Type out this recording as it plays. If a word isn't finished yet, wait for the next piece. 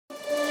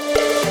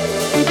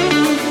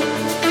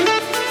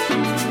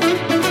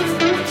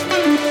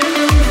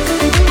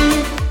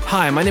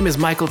my name is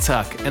Michael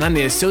Tuck, and I'm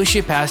the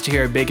Associate Pastor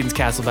here at Bacon's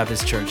Castle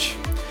Baptist Church.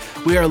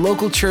 We are a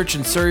local church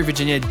in Surrey,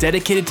 Virginia,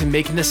 dedicated to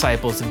making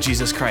disciples of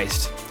Jesus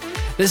Christ.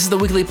 This is the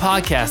weekly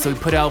podcast that we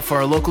put out for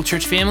our local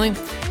church family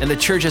and the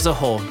church as a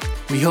whole.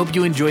 We hope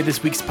you enjoyed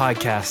this week's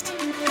podcast.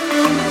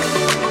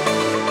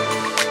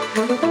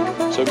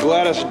 So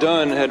Gladys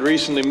Dunn had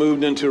recently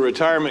moved into a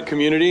retirement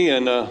community,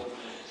 and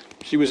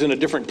she was in a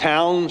different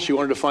town. She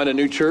wanted to find a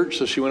new church,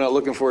 so she went out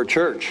looking for a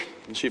church.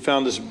 And she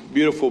found this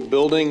beautiful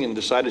building and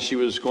decided she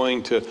was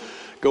going to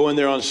go in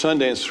there on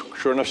Sunday. And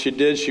sure enough, she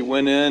did. She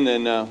went in,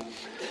 and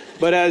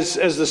but as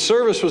the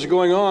service was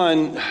going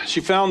on,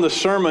 she found the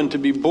sermon to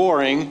be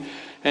boring,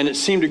 and it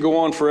seemed to go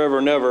on forever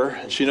and ever.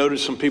 And she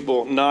noticed some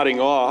people nodding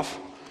off.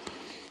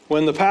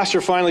 When the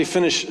pastor finally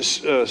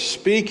finished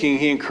speaking,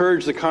 he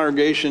encouraged the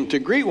congregation to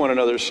greet one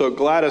another. So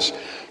Gladys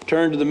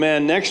turned to the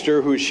man next to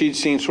her, who she'd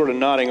seen sort of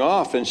nodding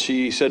off, and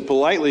she said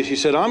politely, she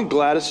said, "I'm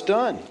Gladys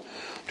Dunn."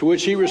 To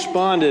which he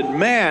responded,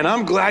 "Man,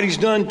 I'm glad he's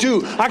done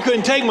too. I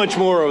couldn't take much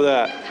more of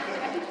that."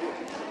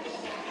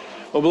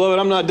 Well, beloved,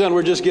 I'm not done.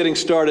 We're just getting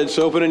started.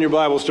 So open in your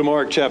Bibles to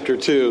Mark chapter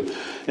 2.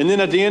 And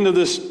then at the end of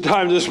this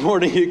time this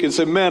morning, you can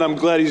say, "Man, I'm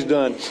glad he's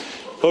done."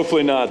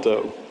 Hopefully not,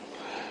 though.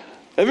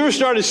 Have you ever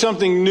started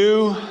something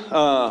new?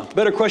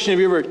 Better question, have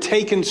you ever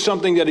taken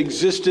something that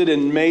existed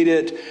and made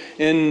it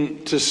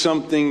into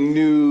something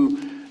new,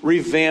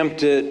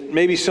 revamped it,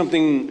 maybe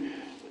something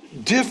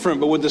different,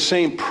 but with the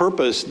same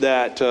purpose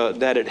that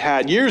it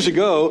had? Years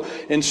ago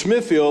in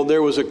Smithfield,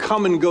 there was a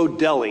Come and Go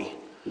Deli.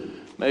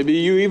 Maybe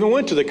you even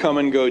went to the Come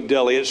and Go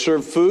Deli. It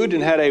served food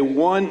and had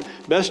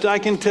best I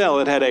can tell,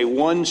 it had a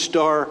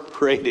 1-star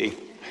rating.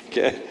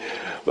 Okay.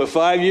 But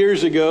 5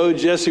 years ago,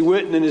 Jesse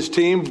Witten and his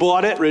team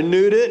bought it,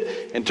 renewed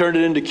it, and turned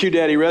it into Q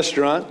Daddy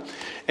Restaurant.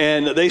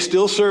 And they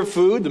still serve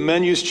food. The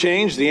menu's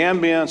changed, the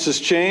ambiance has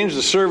changed,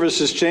 the service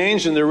has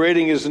changed, and their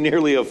rating is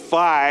nearly a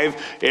 5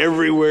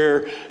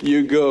 everywhere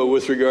you go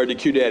with regard to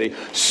Q Daddy.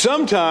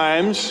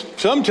 Sometimes,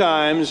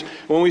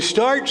 when we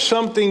start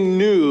something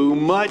new,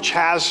 much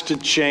has to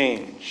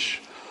change.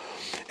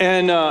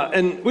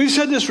 And we've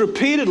said this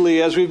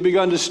repeatedly as we've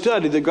begun to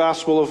study the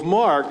Gospel of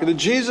Mark, that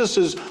Jesus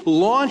is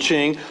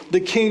launching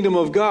the kingdom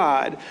of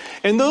God.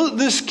 And though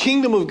this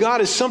kingdom of God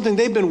is something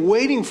they've been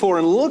waiting for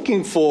and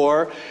looking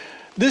for,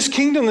 this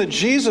kingdom that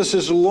Jesus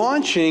is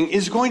launching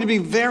is going to be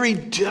very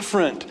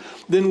different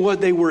than what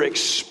they were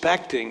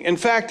expecting. In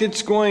fact,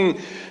 it's going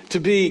to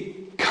be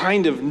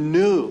kind of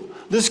new.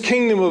 This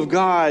kingdom of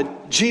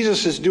God,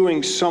 Jesus is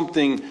doing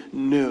something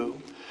new.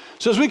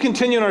 So as we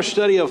continue in our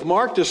study of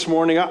Mark this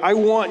morning, I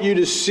want you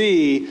to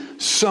see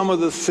some of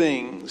the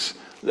things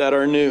that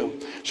are new.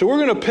 So we're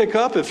going to pick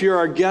up, if you're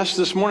our guest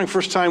this morning,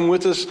 first time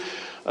with us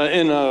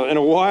in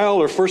a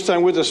while, or first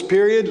time with us,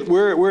 period,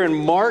 we're in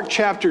Mark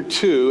chapter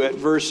 2 at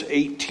verse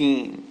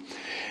 18.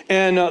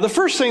 And the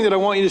first thing that I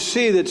want you to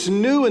see that's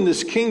new in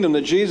this kingdom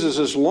that Jesus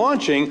is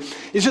launching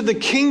is that the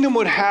kingdom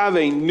would have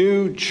a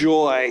new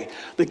joy.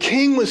 The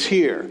king was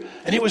here,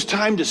 and it was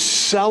time to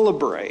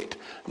celebrate,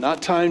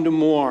 not time to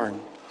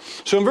mourn.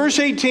 So in verse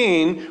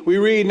 18, we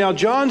read, "Now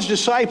John's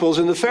disciples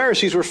and the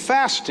Pharisees were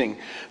fasting.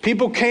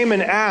 People came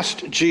and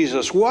asked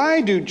Jesus,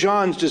 'Why do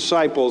John's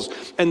disciples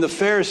and the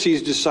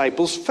Pharisees'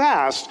 disciples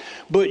fast,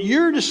 but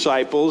your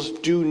disciples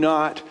do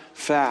not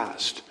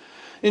fast?'"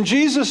 In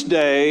Jesus'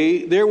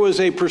 day, there was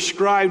a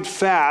prescribed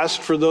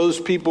fast for those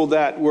people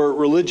that were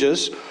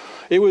religious.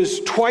 It was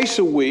twice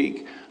a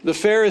week. The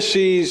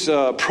Pharisees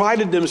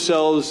prided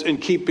themselves in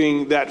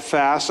keeping that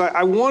fast.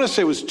 I want to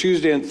say it was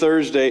Tuesday and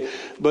Thursday,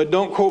 but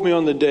don't quote me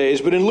on the days.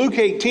 But in Luke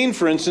 18,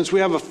 for instance, we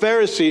have a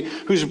Pharisee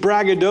who's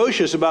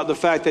braggadocious about the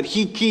fact that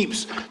he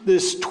keeps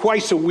this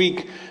twice a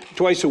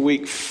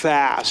week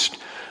fast.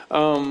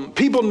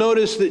 People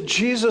noticed that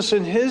Jesus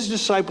and his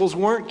disciples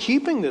weren't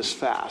keeping this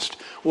fast.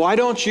 Why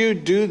don't you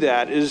do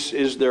that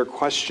is their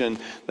question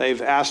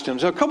they've asked him.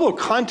 So a couple of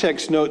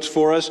context notes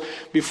for us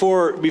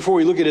before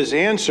we look at his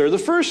answer. The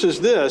first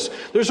is this: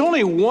 there's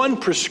only one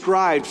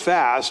prescribed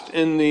fast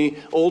in the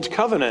Old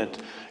Covenant.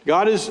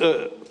 God has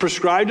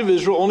prescribed of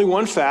Israel only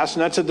one fast,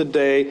 and that's at the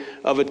Day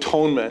of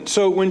Atonement.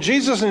 So when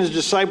Jesus and his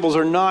disciples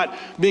are not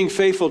being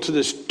faithful to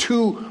this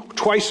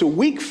twice a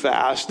week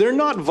fast, they're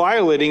not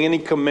violating any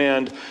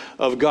command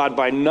of God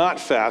by not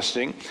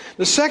fasting.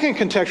 The second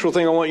contextual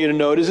thing I want you to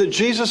note is that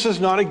Jesus is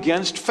not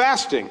against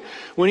fasting.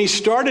 When he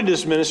started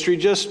his ministry,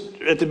 just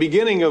at the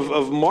beginning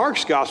of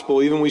Mark's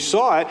gospel, even we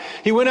saw it,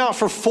 he went out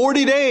for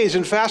 40 days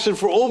and fasted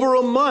for over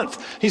a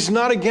month. He's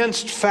not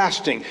against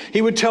fasting.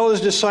 He would tell his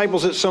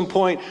disciples at some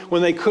point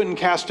when they couldn't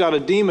cast out a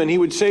demon, he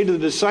would say to the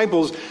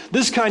disciples,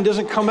 "This kind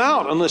doesn't come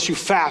out unless you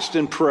fast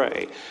and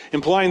pray,"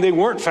 implying they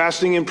weren't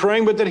fasting and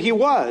praying, but that he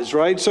was,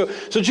 right? So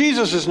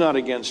Jesus is not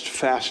against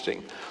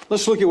fasting.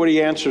 Let's look at what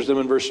he answers them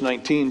in verse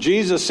 19.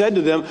 Jesus said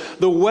to them,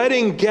 "The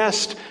wedding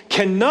guest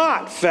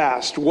cannot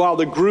fast while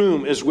the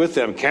groom is with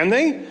them, can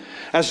they?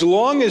 As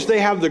long as they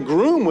have the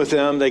groom with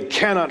them, they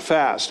cannot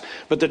fast.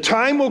 But the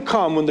time will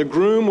come when the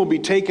groom will be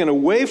taken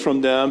away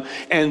from them,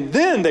 and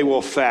then they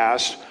will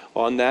fast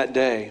on that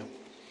day."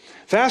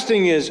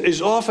 Fasting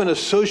is often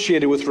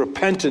associated with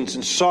repentance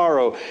and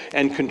sorrow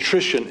and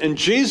contrition. And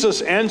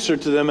Jesus' answer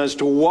to them as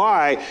to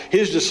why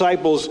his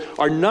disciples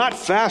are not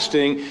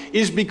fasting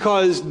is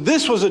because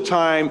this was a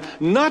time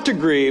not to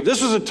grieve.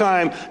 This was a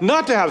time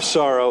not to have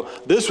sorrow.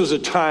 This was a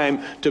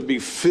time to be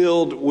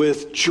filled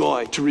with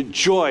joy, to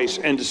rejoice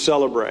and to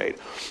celebrate.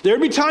 There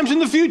would be times in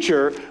the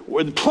future,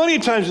 plenty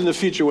of times in the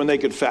future when they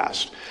could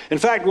fast. In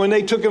fact, when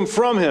they took him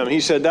from him,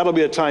 he said, that'll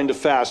be a time to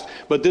fast,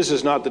 but this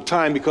is not the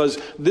time because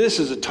this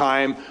is a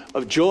time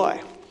of joy.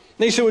 And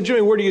he said, well,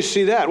 Jimmy, where do you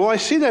see that? Well, I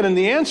see that in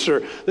the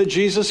answer that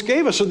Jesus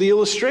gave us, or the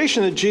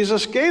illustration that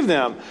Jesus gave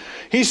them.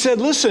 He said,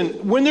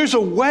 listen, when there's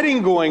a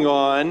wedding going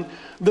on,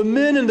 the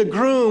men and the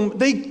groom,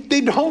 they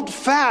don't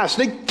fast.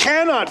 They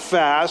cannot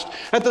fast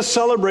at the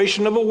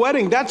celebration of a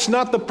wedding. That's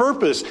not the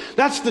purpose.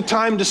 That's the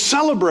time to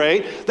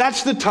celebrate.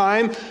 That's the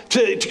time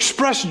to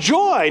express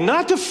joy,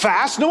 not to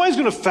fast. Nobody's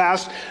going to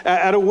fast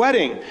at a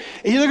wedding.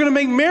 They're going to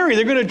make merry.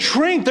 They're going to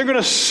drink. They're going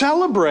to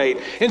celebrate.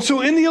 And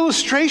so in the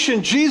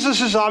illustration,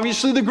 Jesus is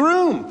obviously the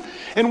groom.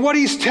 And what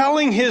he's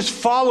telling his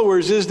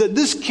followers is that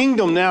this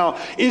kingdom now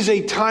is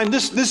a time,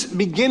 this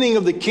beginning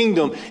of the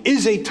kingdom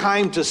is a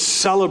time to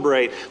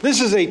celebrate.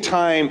 This is a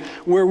time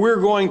where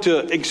we're going to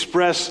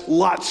express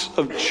lots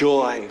of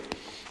joy.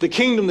 The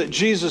kingdom that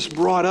Jesus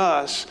brought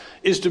us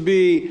is to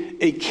be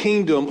a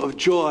kingdom of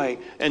joy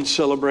and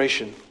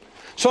celebration.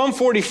 Psalm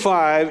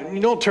 45, you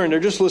don't turn there,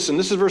 just listen.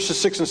 This is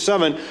verses 6 and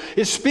 7.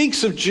 It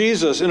speaks of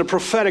Jesus in a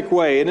prophetic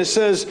way, and it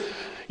says,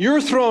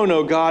 your throne,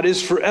 O God,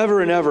 is forever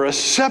and ever. A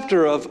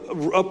scepter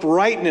of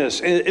uprightness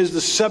is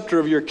the scepter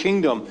of your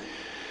kingdom.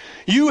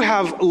 You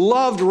have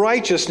loved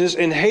righteousness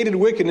and hated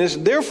wickedness.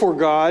 Therefore,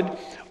 God,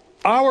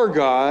 our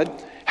God,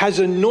 has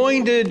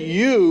anointed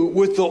you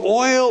with the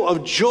oil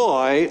of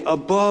joy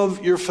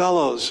above your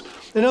fellows.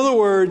 In other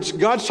words,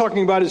 God's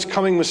talking about his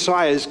coming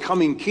Messiah, his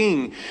coming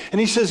king. And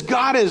he says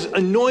God has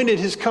anointed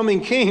his coming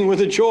king with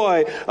a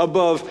joy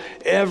above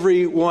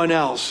everyone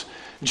else.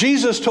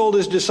 Jesus told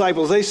his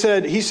disciples, he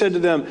said to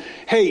them,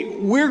 hey,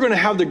 we're going to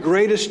have the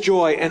greatest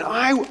joy, and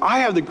I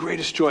have the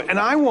greatest joy, and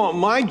I want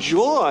my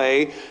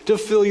joy to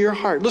fill your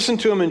heart. Listen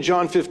to him in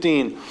John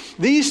 15.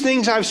 These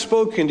things I've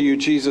spoken to you,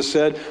 Jesus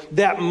said,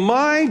 that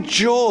my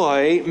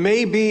joy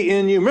may be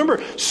in you.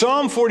 Remember,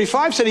 Psalm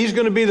 45 said he's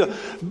going to be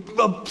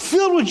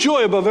filled with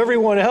joy above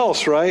everyone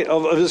else, right,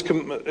 of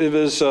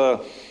his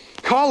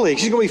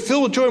colleagues. He's going to be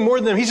filled with joy more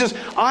than them. He says,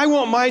 I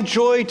want my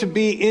joy to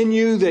be in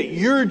you, that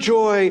your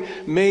joy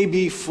may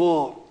be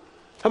full.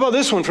 How about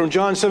this one from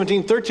John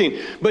 17:13?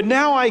 But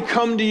now I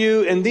come to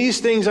you, and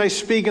these things I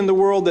speak in the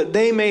world, that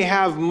they may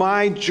have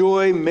my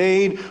joy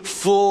made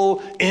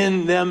full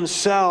in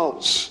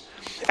themselves.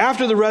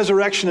 After the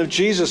resurrection of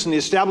Jesus and the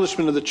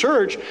establishment of the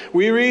church,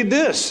 we read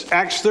this,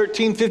 Acts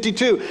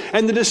 13:52.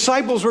 And the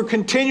disciples were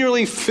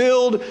continually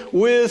filled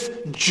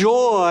with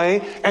joy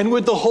and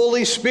with the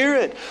Holy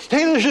Spirit.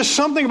 Hey, there's just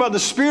something about the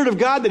Spirit of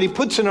God that he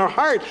puts in our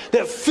heart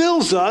that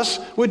fills us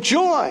with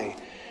joy.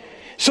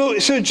 So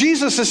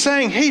Jesus is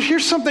saying, hey,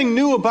 here's something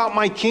new about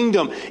my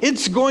kingdom.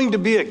 It's going to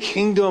be a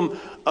kingdom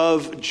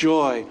of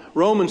joy.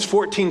 Romans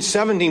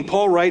 14:17,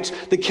 Paul writes,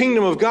 the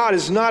kingdom of God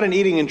is not in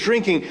eating and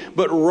drinking,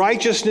 but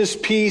righteousness,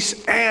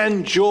 peace,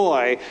 and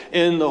joy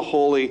in the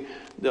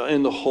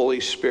Holy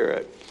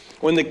Spirit.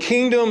 When the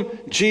kingdom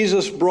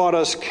Jesus brought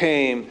us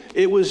came,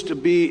 it was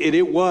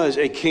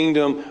a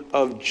kingdom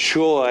of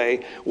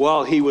joy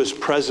while he was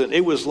present.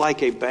 It was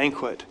like a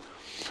banquet.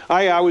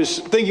 I was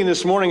thinking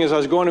this morning as I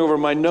was going over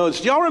my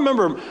notes, do y'all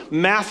remember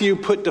Matthew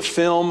put to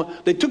film?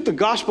 They took the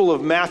Gospel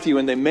of Matthew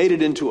and they made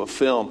it into a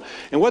film.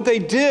 And what they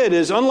did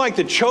is, unlike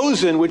The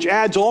Chosen, which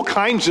adds all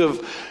kinds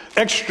of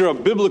extra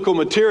biblical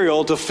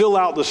material to fill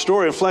out the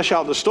story and flesh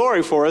out the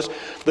story for us,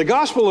 the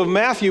Gospel of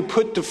Matthew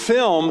put to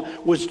film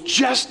was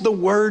just the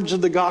words of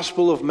the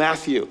Gospel of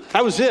Matthew.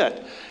 That was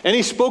it.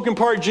 Any spoken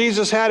part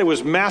Jesus had, it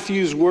was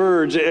Matthew's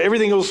words.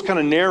 Everything was kind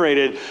of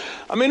narrated.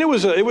 I mean, it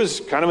was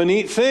kind of a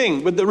neat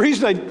thing. But the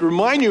reason I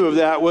remind you of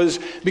that was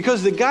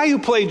because the guy who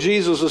played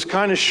Jesus was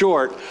kind of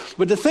short.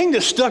 But the thing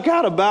that stuck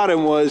out about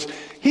him was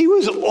he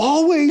was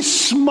always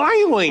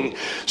smiling.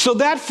 So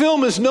that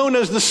film is known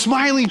as the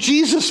Smiley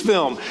Jesus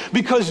film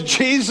because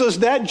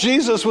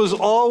Jesus was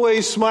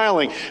always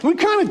smiling. We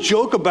kind of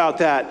joke about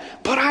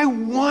that. But I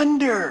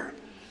wonder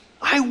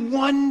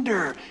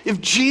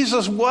if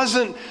Jesus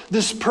wasn't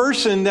this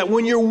person that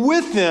when you're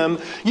with him,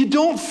 you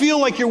don't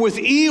feel like you're with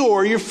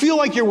Eeyore, you feel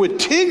like you're with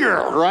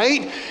Tigger,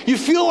 right? You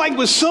feel like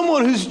with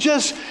someone he's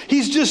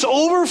just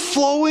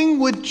overflowing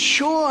with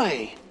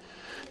joy.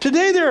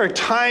 Today there are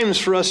times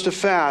for us to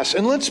fast,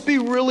 and let's be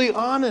really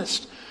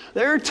honest.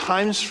 There are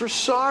times for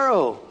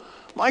sorrow.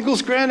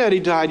 Michael's granddaddy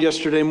died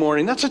yesterday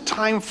morning. That's a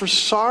time for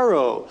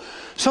sorrow.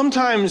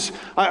 Sometimes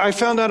I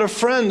found out a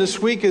friend this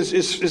week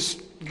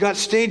is got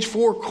stage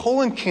 4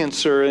 colon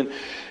cancer,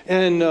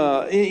 and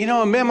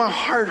man, my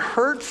heart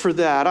hurt for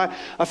that.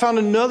 I found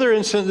another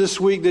incident this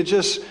week that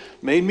just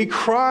made me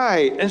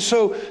cry. And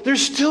so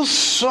there's still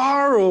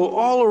sorrow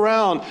all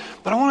around.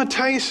 But I want to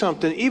tell you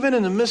something. Even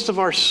in the midst of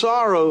our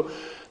sorrow,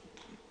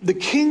 the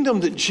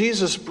kingdom that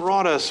Jesus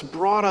brought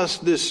us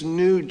this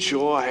new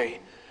joy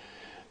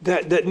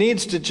that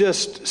needs to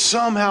just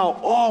somehow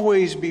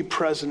always be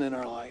present in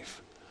our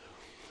life.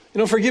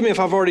 Forgive me if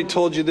I've already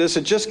told you this.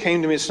 It just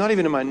came to me. It's not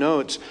even in my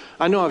notes.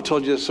 I know I've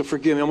told you this, so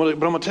forgive me. But I'm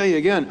going to tell you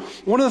again.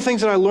 One of the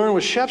things that I learned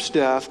with Shep's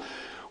death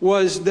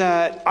was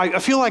that I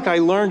feel like I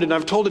learned, and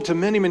I've told it to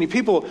many, many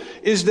people,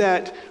 is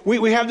that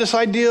we have this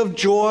idea of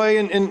joy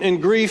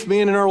and grief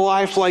being in our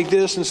life like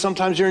this, and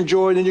sometimes you're in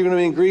joy, and then you're going to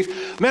be in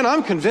grief. Man,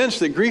 I'm convinced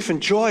that grief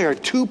and joy are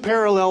two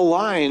parallel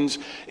lines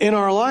in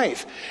our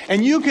life.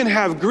 And you can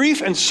have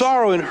grief and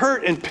sorrow and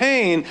hurt and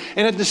pain,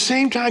 and at the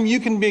same time, you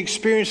can be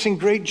experiencing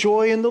great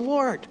joy in the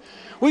Lord.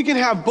 We can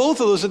have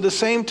both of those at the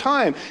same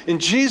time. And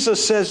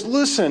Jesus says,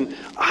 listen,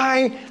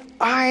 my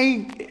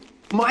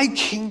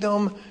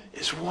kingdom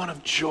is one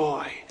of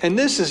joy. And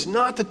this is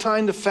not the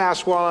time to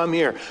fast while I'm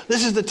here.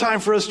 This is the time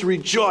for us to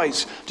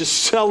rejoice, to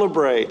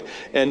celebrate.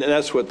 And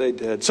that's what they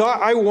did. So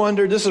I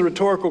wonder, this is a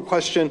rhetorical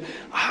question.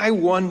 I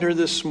wonder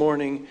this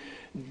morning,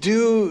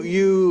 do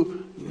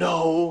you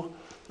know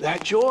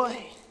that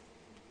joy?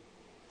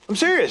 I'm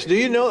serious. Do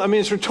you know? I mean,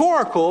 it's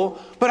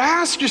rhetorical, but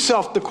ask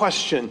yourself the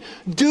question.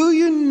 Do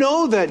you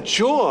know that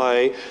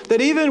joy, that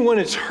even when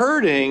it's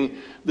hurting,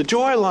 the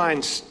joy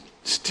line's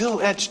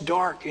still etched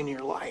dark in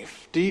your life?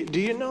 Do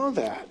you know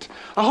that?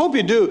 I hope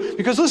you do.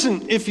 Because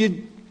listen, if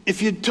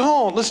you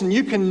don't, listen,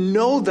 you can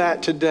know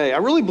that today. I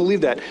really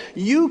believe that.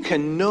 You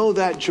can know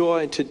that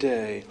joy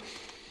today.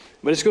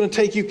 But it's going to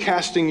take you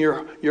casting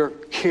your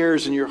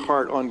cares and your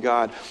heart on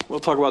God. We'll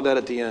talk about that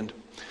at the end.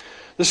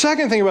 The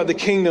second thing about the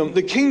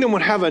kingdom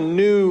would have a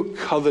new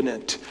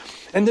covenant.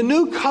 And the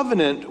new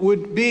covenant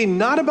would be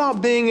not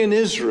about being in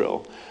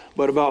Israel,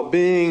 but about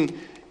being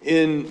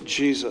in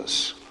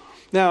Jesus.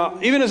 Now,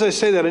 even as I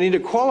say that, I need to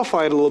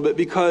qualify it a little bit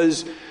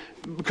because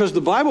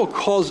the Bible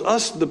calls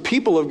us, the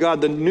people of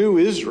God, the new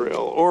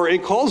Israel, or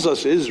it calls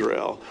us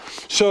Israel.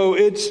 So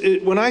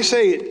when I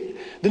say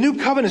it, the new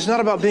covenant is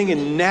not about being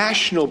in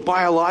national,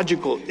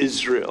 biological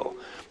Israel,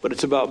 but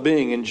it's about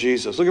being in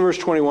Jesus. Look at verse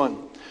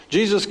 21.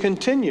 Jesus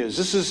continues.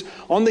 This is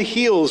on the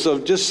heels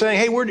of just saying,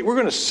 hey, we're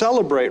going to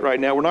celebrate right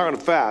now. We're not going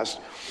to fast.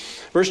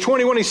 Verse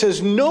 21, he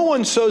says, no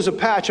one sews a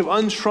patch of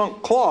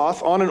unshrunk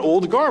cloth on an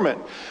old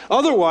garment.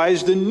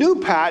 Otherwise, the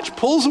new patch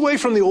pulls away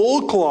from the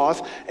old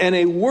cloth, and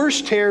a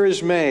worse tear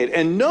is made.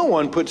 And no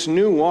one puts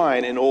new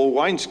wine in old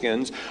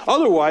wineskins.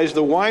 Otherwise,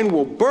 the wine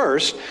will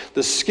burst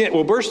the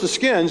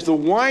skins. The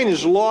wine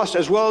is lost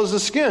as well as the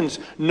skins.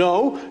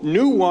 No,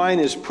 new wine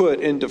is put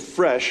into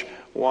fresh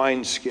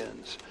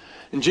wineskins.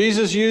 And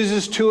Jesus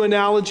uses two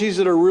analogies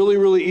that are really,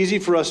 really easy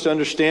for us to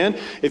understand.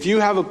 If you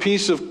have a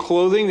piece of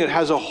clothing that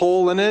has a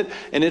hole in it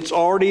and it's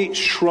already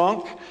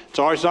shrunk,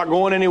 it's not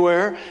going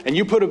anywhere, and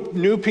you put a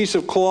new piece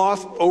of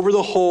cloth over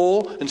the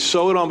hole and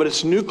sew it on, but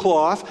it's new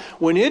cloth,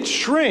 when it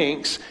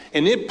shrinks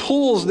and it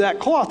pulls that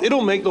cloth,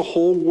 it'll make the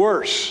hole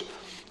worse.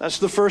 That's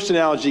the first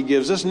analogy he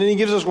gives us. And then he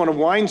gives us one of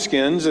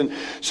wineskins. And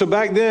so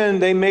back then,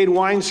 they made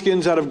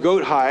wineskins out of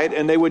goat hide,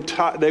 and they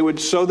would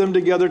sew them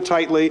together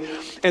tightly.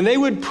 And they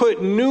would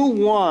put new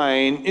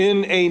wine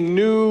in a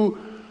new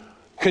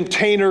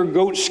container,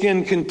 goat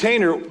skin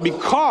container,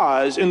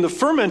 because in the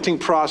fermenting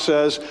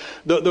process,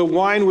 the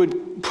wine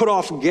would put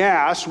off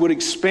gas, would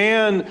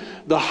expand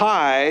the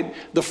hide.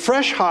 The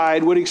fresh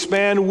hide would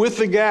expand with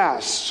the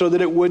gas so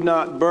that it would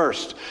not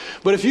burst.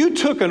 But if you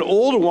took an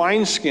old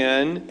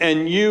wineskin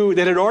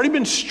that had already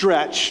been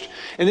stretched,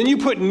 and then you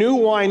put new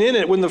wine in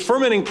it, when the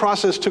fermenting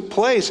process took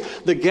place,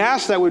 the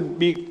gas that would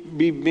be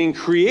being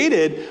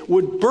created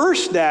would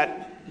burst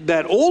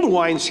that old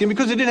wineskin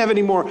because it didn't have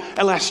any more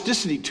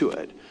elasticity to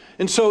it.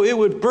 And so it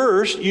would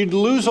burst, you'd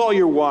lose all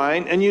your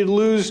wine, and you'd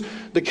lose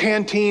the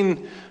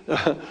canteen,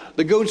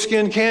 the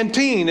goatskin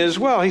canteen as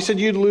well. He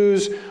said you'd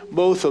lose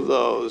both of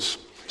those.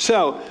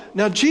 So,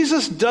 now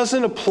Jesus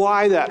doesn't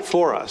apply that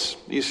for us.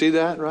 You see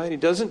that, right? He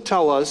doesn't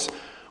tell us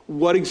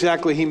what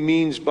exactly he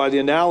means by the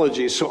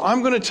analogy. So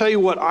I'm going to tell you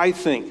what I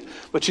think.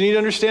 But you need to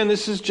understand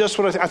this is just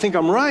what I think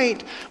I'm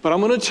right, but I'm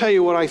going to tell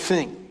you what I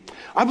think.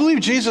 I believe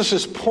Jesus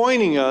is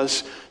pointing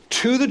us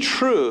to the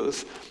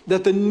truth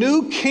that the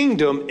new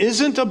kingdom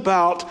isn't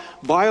about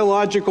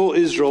biological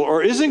Israel,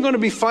 or isn't going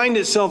to find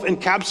itself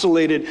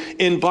encapsulated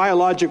in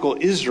biological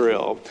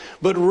Israel,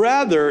 but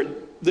rather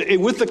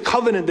with the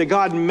covenant that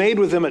God made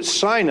with them at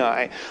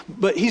Sinai.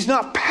 But he's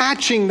not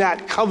patching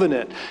that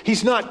covenant.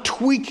 He's not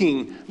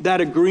tweaking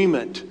that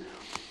agreement.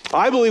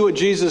 I believe what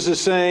Jesus is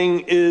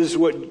saying is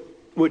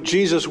what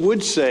Jesus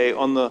would say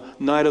on the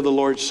night of the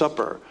Lord's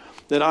Supper,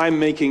 that I'm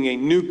making a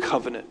new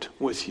covenant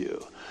with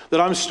you, that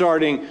I'm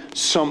starting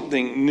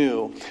something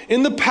new.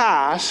 In the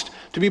past,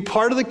 to be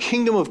part of the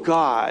kingdom of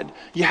God,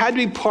 you had to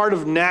be part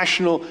of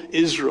national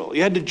Israel.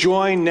 You had to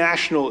join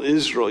national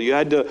Israel. You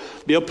had to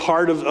be a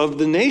part of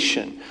the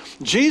nation.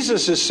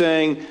 Jesus is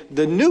saying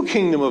the new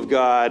kingdom of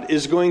God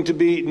is going to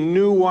be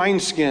new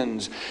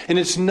wineskins. And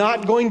it's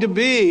not going to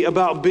be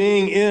about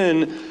being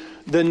in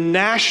the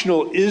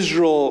national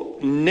Israel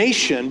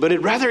nation, but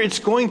rather it's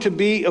going to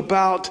be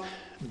about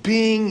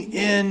being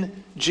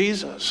in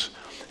Jesus.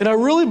 And I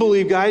really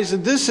believe, guys,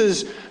 that this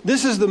is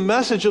the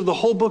message of the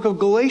whole book of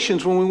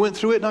Galatians when we went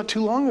through it not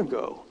too long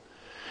ago.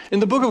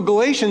 In the book of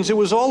Galatians, it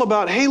was all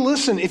about, hey,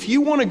 listen, if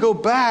you want to go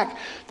back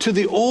to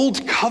the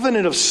old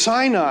covenant of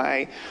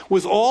Sinai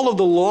with all of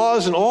the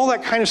laws and all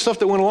that kind of stuff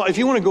that went along, if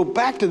you want to go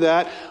back to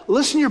that,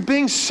 listen, you're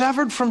being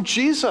severed from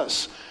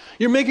Jesus.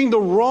 You're making the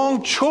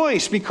wrong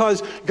choice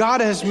because God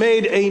has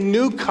made a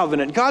new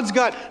covenant. God's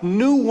got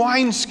new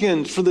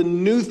wineskins for the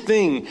new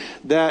thing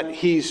that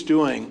he's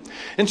doing.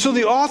 And so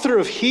the author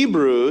of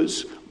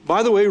Hebrews,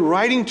 by the way,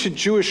 writing to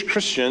Jewish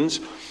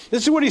Christians,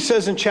 this is what he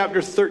says in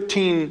chapter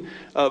 13,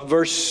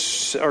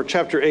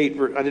 chapter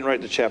 8. I didn't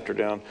write the chapter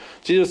down.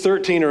 It's either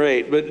 13 or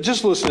 8, but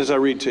just listen as I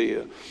read to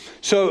you.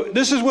 So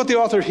this is what the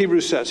author of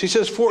Hebrews says. He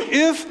says, "For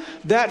if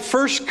that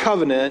first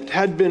covenant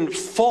had been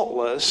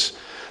faultless,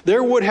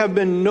 there would have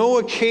been no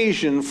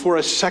occasion for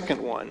a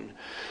second one.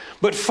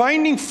 But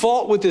finding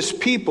fault with his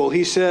people,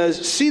 he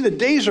says, 'See, the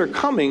days are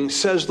coming,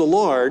 says the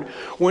Lord,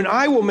 when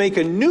I will make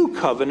a new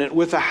covenant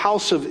with the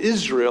house of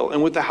Israel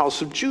and with the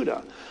house of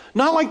Judah.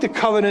 Not like the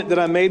covenant that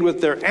I made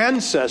with their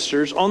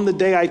ancestors on the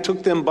day I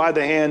took them by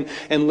the hand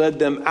and led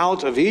them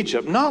out of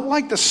Egypt. Not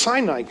like the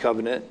Sinai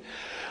covenant.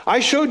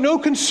 I showed no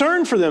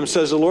concern for them,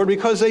 says the Lord,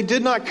 because they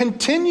did not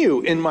continue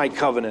in my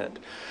covenant.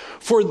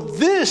 For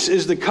this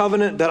is the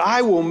covenant that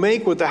I will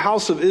make with the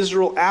house of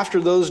Israel after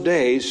those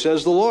days,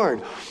 says the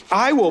Lord.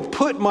 I will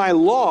put my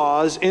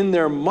laws in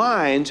their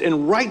minds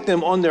and write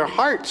them on their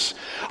hearts.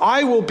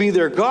 I will be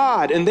their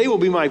God, and they will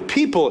be my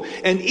people.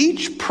 And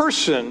each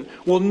person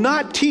will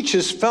not teach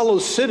his fellow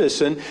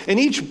citizen, and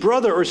each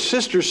brother or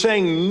sister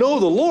saying,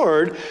 know the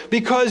Lord,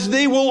 because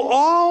they will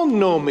all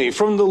know me,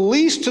 from the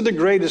least to the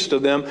greatest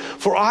of them.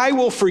 For I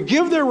will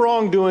forgive their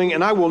wrongdoing,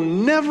 and I will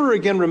never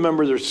again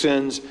remember their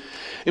sins.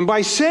 And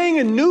by saying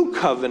a new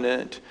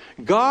covenant,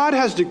 God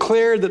has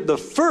declared that the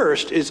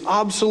first is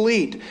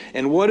obsolete,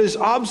 and what is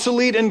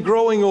obsolete and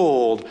growing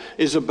old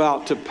is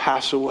about to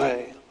pass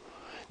away."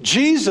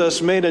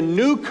 Jesus made a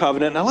new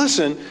covenant. Now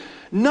listen,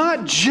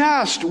 not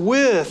just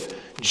with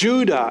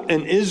Judah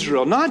and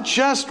Israel, not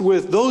just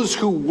with those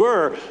who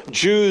were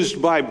Jews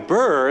by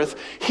birth.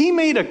 He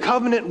made a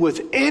covenant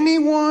with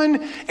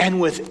anyone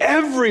and with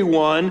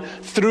everyone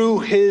through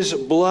his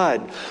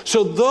blood.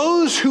 So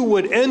those who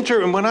would enter,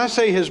 and when I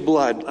say his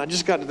blood, I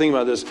just got to think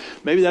about this.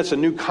 Maybe that's a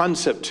new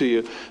concept to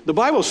you. The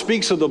Bible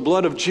speaks of the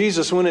blood of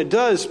Jesus. When it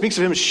does, speaks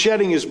of him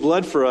shedding his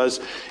blood for us.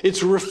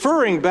 It's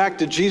referring back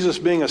to Jesus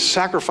being a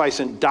sacrifice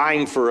and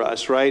dying for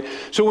us, right?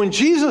 So when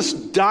Jesus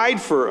died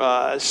for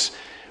us,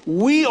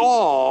 we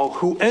all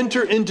who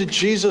enter into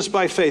Jesus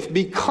by faith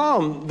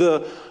become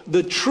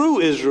the true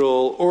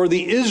Israel, or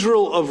the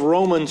Israel of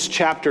Romans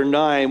chapter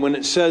 9, when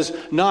it says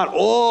not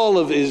all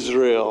of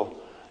Israel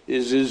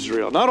is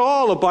Israel. Not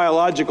all of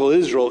biological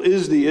Israel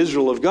is the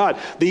Israel of God.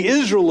 The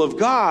Israel of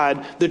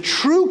God, the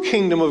true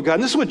kingdom of God,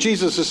 and this is what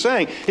Jesus is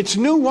saying, it's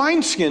new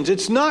wineskins.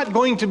 It's not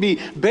going to be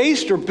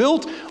based or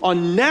built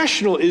on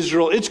national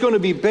Israel. It's going to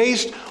be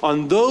based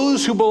on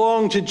those who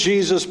belong to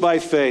Jesus by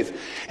faith.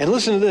 And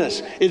listen to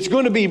this, it's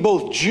going to be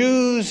both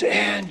Jews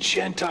and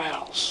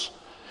Gentiles.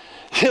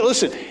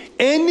 Listen,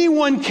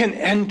 anyone can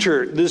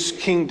enter this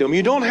kingdom.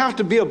 You don't have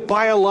to be a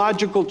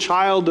biological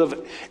child of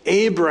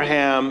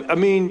Abraham. I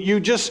mean,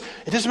 it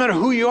doesn't matter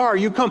who you are.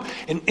 You come.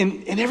 And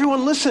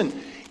everyone listen,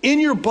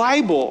 in your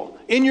Bible,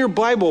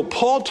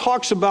 Paul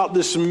talks about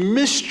this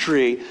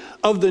mystery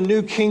of the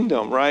new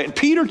kingdom, right? And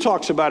Peter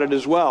talks about it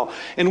as well.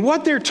 And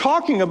what they're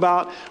talking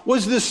about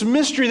was this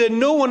mystery that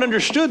no one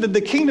understood, that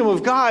the kingdom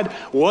of God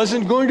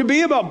wasn't going to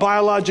be about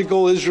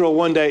biological Israel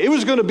one day. It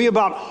was going to be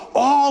about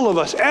all of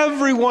us,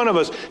 every one of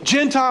us,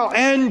 Gentile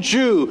and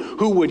Jew,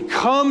 who would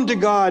come to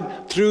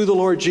God through the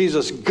Lord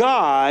Jesus.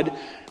 God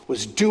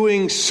was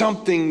doing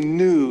something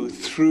new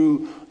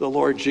through the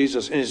Lord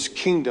Jesus, and his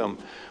kingdom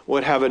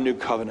would have a new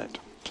covenant.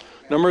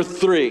 Number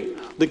 3,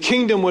 the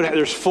kingdom would have,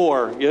 there's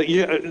 4.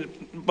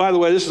 By the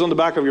way, this is on the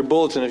back of your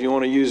bulletin if you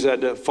want to use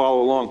that to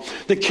follow along.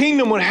 The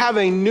kingdom would have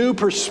a new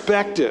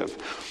perspective.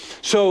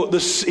 So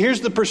here's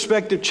the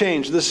perspective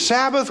change. The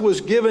Sabbath was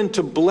given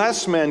to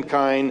bless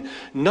mankind,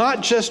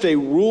 not just a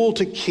rule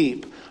to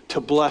keep, to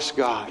bless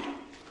God.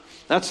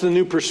 That's the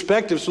new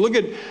perspective. So look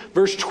at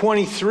verse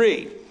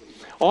 23.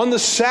 On the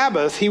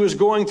Sabbath, he was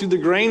going through the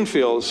grain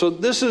fields. So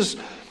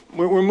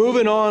we're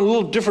moving on, a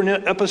little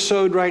different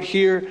episode right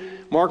here.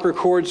 Mark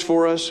records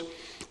for us.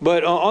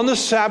 But on the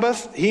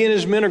Sabbath, he and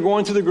his men are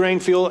going through the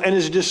grain field, and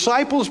his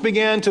disciples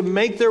began to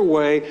make their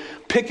way,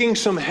 picking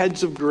some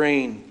heads of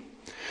grain.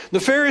 The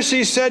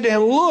Pharisees said to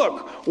him,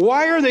 "Look,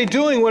 why are they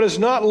doing what is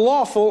not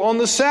lawful on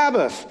the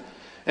Sabbath?"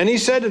 And he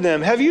said to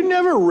them, "Have you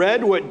never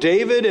read what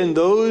David and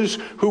those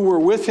who were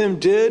with him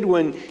did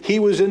when he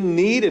was in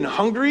need and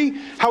hungry?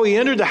 How he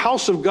entered the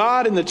house of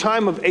God in the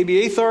time of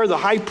Abiathar the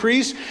high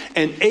priest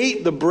and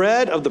ate the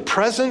bread of the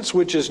presence,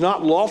 which is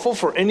not lawful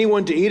for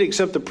anyone to eat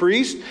except the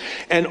priest,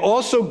 and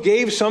also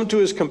gave some to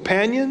his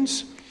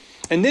companions?"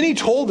 And then he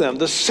told them,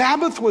 "The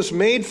Sabbath was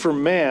made for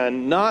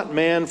man, not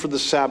man for the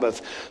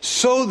Sabbath.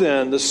 So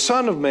then the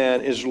Son of Man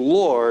is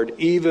Lord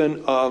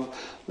even of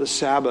the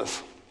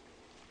Sabbath."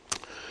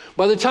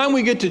 By the time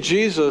we get to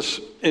Jesus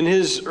in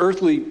his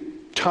earthly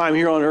time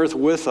here on earth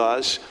with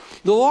us,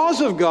 the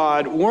laws of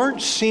God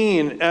weren't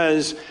seen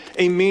as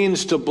a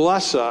means to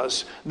bless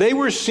us. They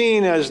were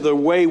seen as the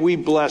way we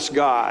bless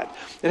God.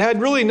 It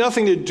had really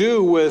nothing to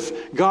do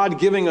with God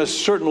giving us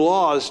certain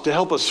laws to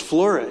help us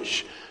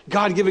flourish.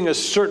 God giving us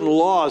certain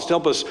laws to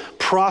help us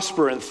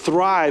prosper and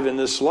thrive in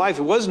this life.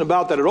 It wasn't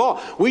about that at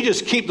all. We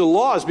just keep the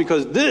laws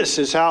because this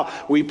is how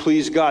we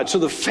please God. So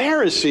the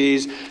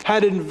Pharisees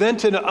had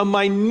invented a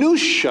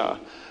minutia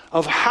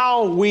of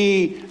how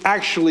we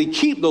actually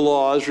keep the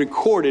laws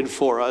recorded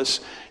for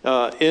us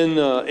in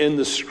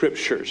the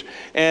scriptures.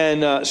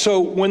 And so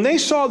when they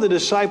saw the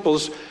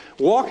disciples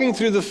walking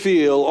through the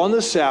field on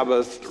the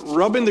Sabbath,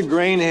 rubbing the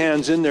grain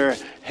heads in their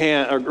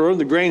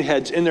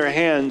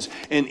hands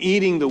and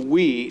eating the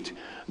wheat,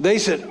 they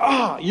said,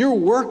 you're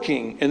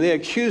working. And they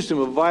accused him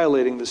of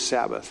violating the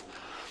Sabbath.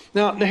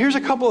 Now here's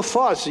a couple of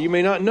thoughts that you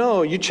may not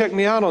know. You check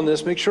me out on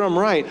this, make sure I'm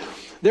right.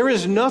 There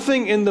is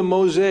nothing in the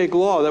Mosaic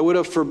law that would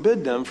have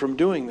forbid them from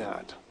doing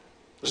that.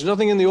 There's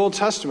nothing in the Old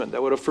Testament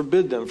that would have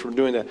forbid them from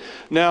doing that.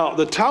 Now,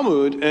 the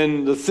Talmud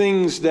and the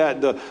things that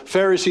the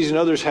Pharisees and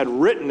others had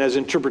written as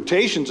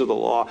interpretations of the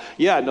law,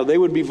 they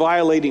would be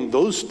violating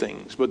those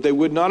things, but they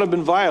would not have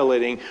been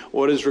violating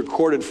what is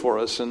recorded for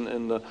us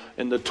in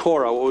the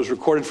Torah, what was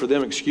recorded for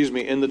them,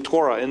 in the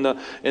Torah, in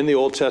the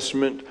Old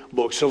Testament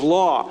books of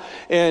law.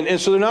 And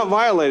so they're not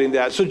violating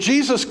that. So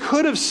Jesus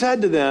could have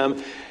said to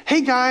them,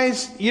 hey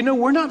guys,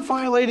 we're not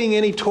violating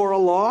any Torah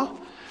law,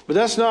 but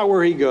that's not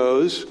where he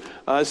goes.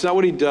 It's not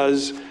what he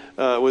does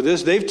with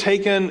this. They've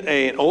taken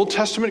an Old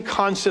Testament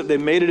concept, they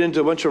made it into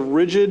a bunch of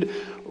rigid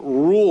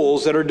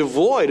rules that are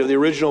devoid of the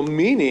original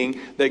meaning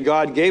that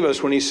God gave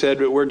us when he said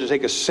we're to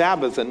take a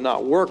Sabbath and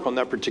not work on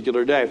that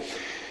particular day.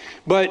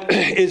 But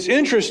it's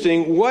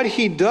interesting what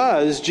he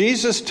does.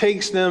 Jesus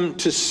takes them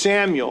to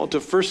Samuel, to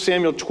 1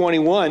 Samuel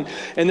 21,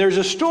 and there's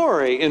a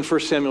story in 1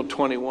 Samuel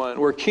 21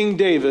 where King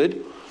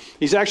David,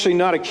 he's actually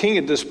not a king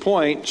at this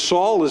point.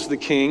 Saul is the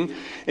king.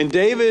 And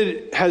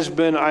David has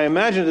been, I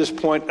imagine at this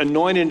point,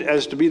 anointed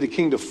as to be the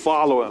king to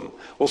follow him.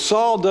 Well,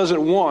 Saul doesn't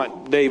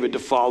want David to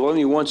follow him.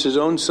 He wants his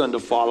own son to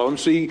follow him.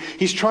 So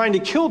he's trying to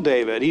kill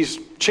David. He's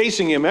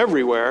chasing him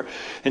everywhere.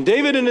 And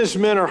David and his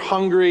men are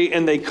hungry,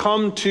 and they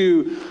come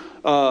to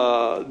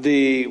I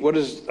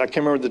can't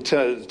remember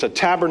the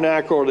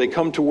tabernacle, or they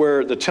come to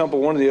where the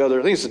temple, one or the other.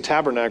 I think it's the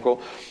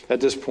tabernacle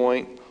at this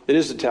point. It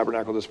is the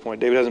tabernacle at this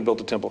point. David hasn't built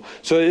the temple.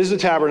 So it is the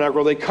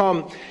tabernacle. They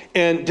come,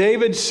 and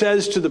David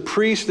says to the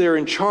priest there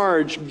in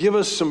charge, give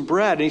us some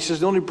bread. And he says,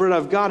 the only bread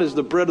I've got is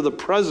the bread of the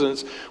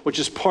presence, which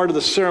is part of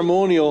the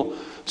ceremonial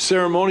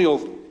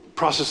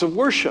process of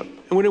worship.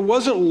 And when it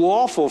wasn't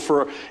lawful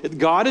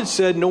God had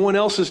said no one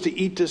else is to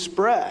eat this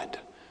bread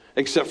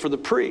except for the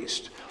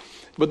priest.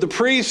 But the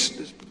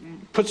priest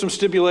put some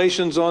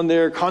stipulations on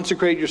there,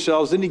 consecrate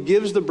yourselves. Then he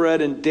gives the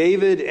bread, and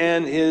David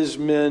and his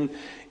men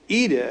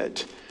eat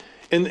it.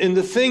 And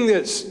the thing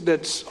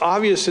that's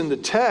obvious in the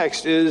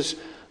text is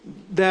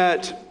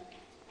that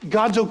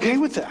God's okay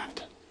with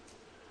that.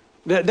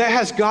 That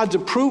has God's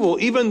approval,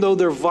 even though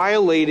they're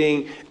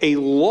violating a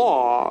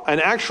law, an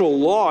actual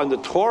law in the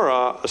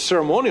Torah, a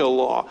ceremonial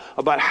law,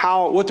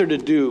 about what they're to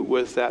do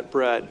with that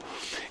bread.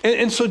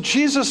 And so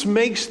Jesus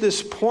makes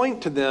this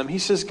point to them. He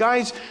says,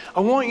 guys, I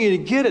want you to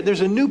get it.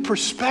 There's a new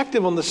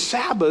perspective on the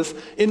Sabbath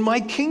in my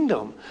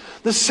kingdom.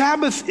 The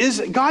Sabbath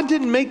God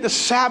didn't make the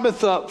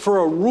Sabbath up for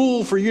a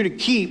rule for you to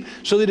keep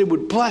so that it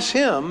would bless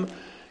him.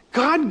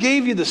 God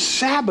gave you the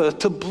Sabbath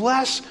to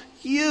bless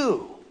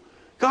you.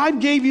 God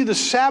gave you the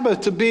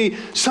Sabbath to be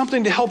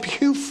something to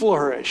help you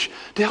flourish,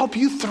 to help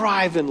you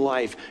thrive in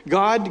life.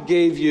 God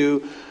gave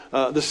you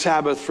the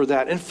Sabbath for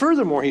that. And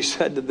furthermore, he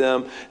said to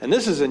them, and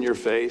this is in your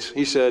face,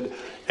 he said,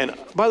 and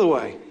by the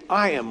way,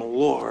 I am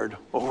Lord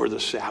over the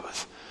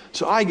Sabbath.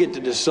 So I get to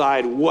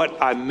decide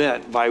what I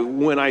meant by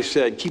when I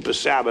said keep a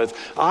Sabbath.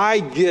 I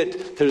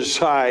get to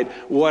decide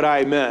what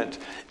I meant.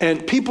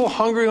 And people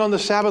hungry on the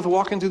Sabbath,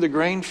 walking through the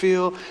grain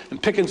field and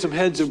picking some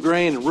heads of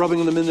grain and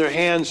rubbing them in their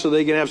hands so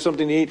they can have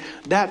something to eat,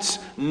 that's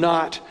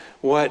not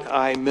what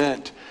I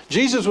meant.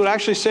 Jesus would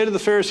actually say to the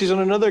Pharisees on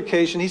another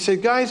occasion, he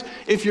said, guys,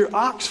 if your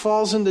ox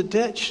falls in the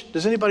ditch,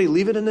 does anybody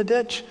leave it in the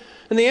ditch?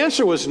 And the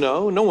answer was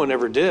no. No one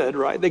ever did,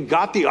 right? They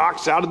got the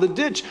ox out of the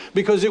ditch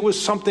because it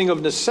was something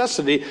of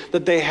necessity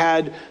that they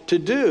had to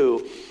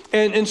do.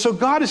 And so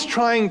God is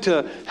trying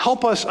to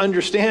help us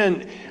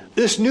understand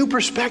this new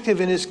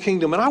perspective in his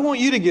kingdom. And I want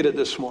you to get it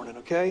this morning,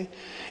 okay?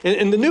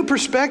 And the new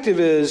perspective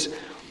is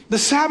the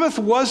Sabbath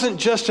wasn't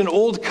just an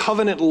old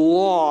covenant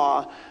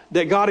law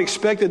that God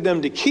expected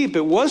them to keep.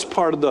 It was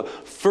part of the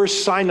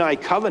first Sinai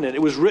covenant.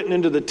 It was written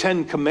into the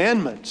 10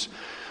 Commandments.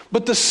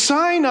 But the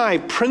Sinai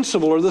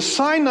principle, or the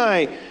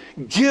Sinai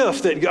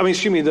gift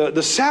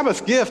the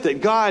Sabbath gift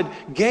that God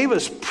gave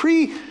us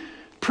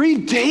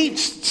predates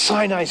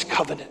Sinai's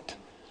covenant.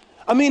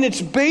 I mean,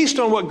 it's based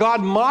on what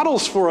God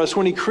models for us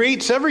when he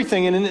creates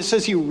everything, and then it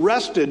says he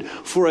rested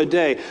for a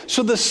day.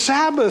 So the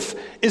Sabbath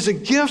is a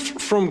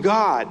gift from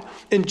God,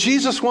 and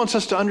Jesus wants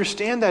us to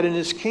understand that in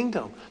his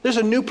kingdom. There's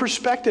a new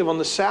perspective on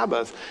the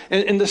Sabbath,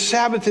 and the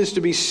Sabbath is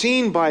to be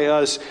seen by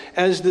us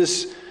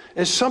as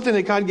something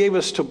that God gave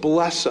us to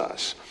bless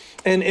us.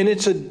 And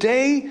it's a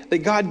day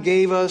that God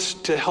gave us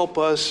to help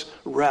us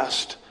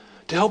rest,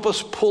 to help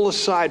us pull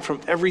aside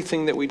from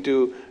everything that we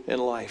do in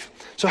life.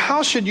 So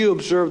how should you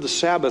observe the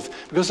Sabbath?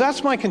 Because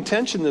that's my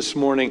contention this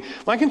morning.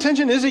 My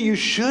contention is that you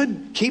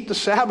should keep the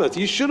Sabbath.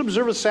 You should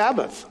observe a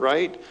Sabbath,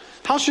 right?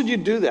 How should you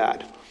do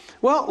that?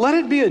 Well, let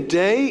it be a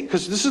day,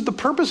 because this is the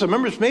purpose.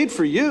 Remember, it's made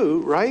for you,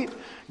 right?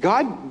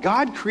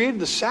 God created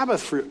the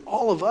Sabbath for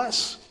all of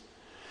us.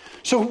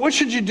 So what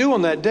should you do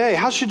on that day?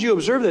 How should you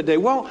observe that day?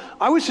 Well,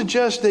 I would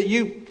suggest that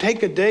you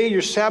take a day,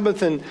 your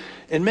Sabbath, and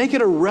make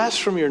it a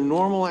rest from your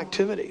normal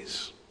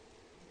activities.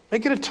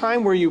 Make it a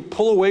time where you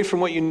pull away from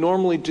what you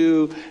normally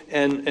do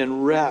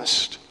and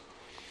rest.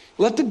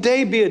 Let the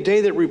day be a day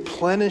that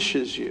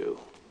replenishes you.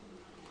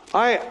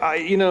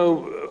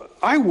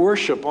 I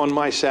worship on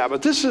my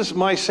Sabbath. This is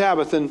my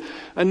Sabbath, and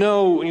I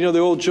know, the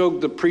old joke,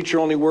 the preacher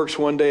only works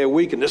one day a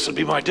week, and this would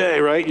be my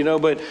day, right?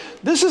 But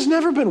this has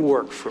never been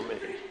work for me.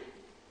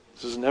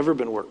 This has never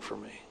been work for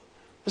me.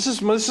 This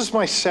is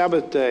my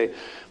Sabbath day.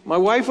 My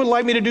wife would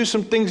like me to do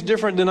some things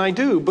different than I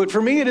do, but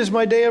for me, it is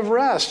my day of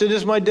rest. It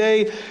is my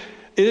day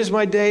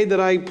that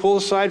I pull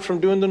aside from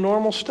doing the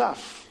normal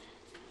stuff.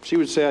 She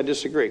would say I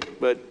disagree,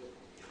 but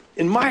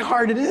in my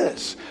heart it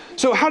is.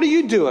 So how do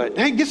you do it?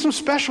 Hey, get some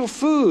special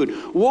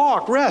food,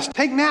 walk, rest,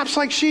 take naps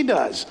like she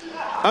does.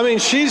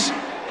 She's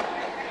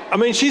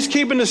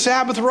keeping the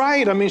Sabbath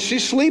right.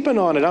 She's sleeping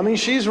on it.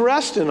 She's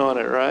resting on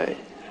it, right?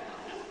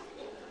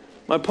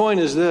 My point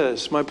is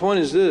this. That,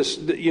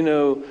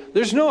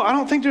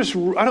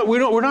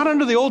 we're not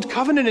under the old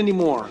covenant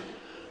anymore.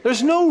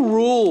 There's no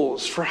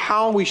rules for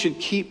how we should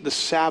keep the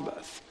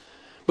Sabbath,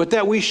 but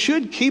that we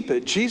should keep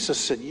it. Jesus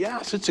said,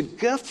 yes, it's a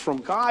gift from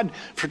God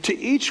to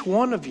each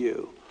one of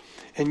you.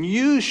 And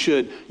you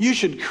should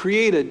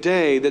create a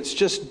day that's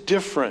just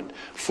different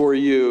for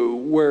you,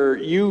 where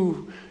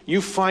you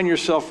find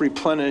yourself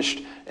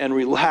replenished and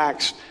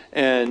relaxed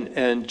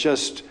and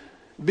just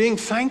being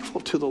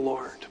thankful to the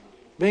Lord.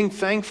 Being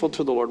thankful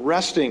to the Lord,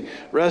 resting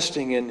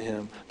in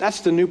him. That's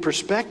the new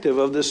perspective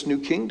of this new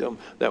kingdom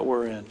that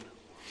we're in.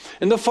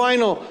 And the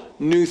final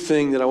new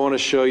thing that I want to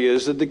show you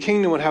is that the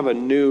kingdom would have a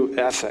new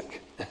ethic.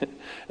 And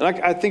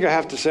I think I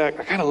have to say, I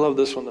kind of love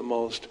this one the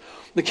most.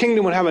 The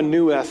kingdom would have a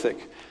new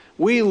ethic.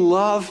 We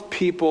love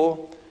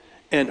people,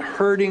 and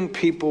hurting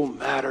people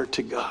matter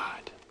to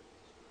God.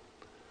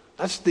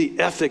 That's the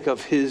ethic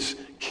of his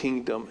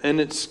kingdom, and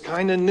it's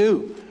kind of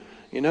new.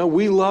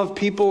 We love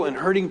people, and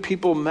hurting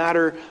people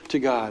matter to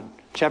God.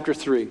 Chapter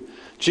 3.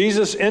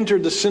 Jesus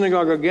entered the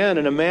synagogue again,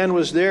 and a man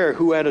was there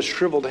who had a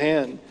shriveled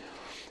hand.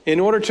 In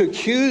order to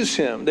accuse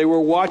him, they were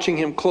watching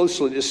him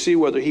closely to see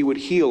whether he would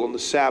heal on the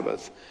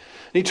Sabbath.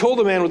 And he told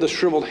the man with the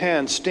shriveled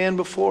hand, "Stand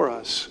before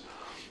us."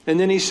 And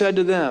then he said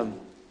to them,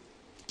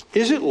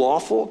 "Is it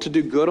lawful to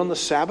do good on the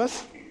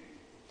Sabbath,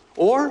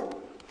 or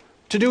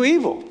to do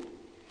evil?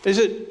 Is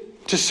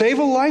it to save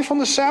a life on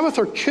the Sabbath,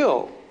 or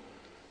kill?"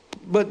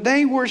 But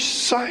they were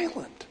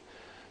silent.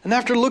 And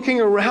after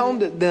looking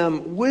around at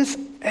them with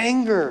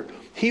anger,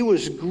 he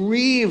was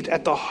grieved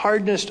at the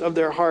hardness of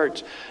their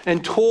hearts,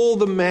 and told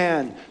the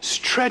man,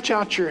 "Stretch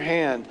out your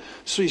hand."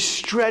 So he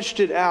stretched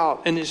it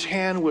out, and his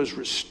hand was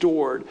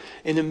restored.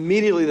 And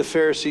immediately the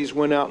Pharisees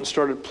went out and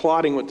started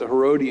plotting with the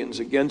Herodians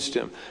against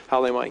him,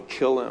 how they might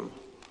kill him.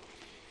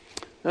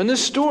 Now in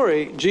this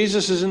story,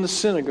 Jesus is in the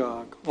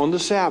synagogue on the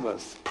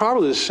Sabbath,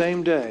 probably the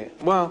same day.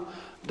 Well,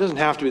 it doesn't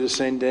have to be the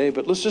same day,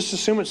 but let's just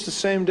assume it's the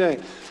same day.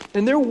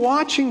 And they're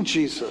watching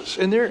Jesus,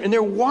 and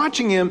they're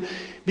watching him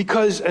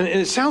because, and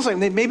it sounds like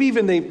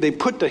they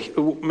put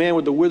the man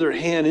with the withered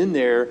hand in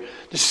there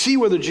to see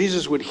whether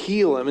Jesus would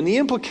heal him. And the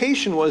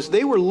implication was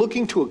they were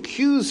looking to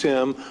accuse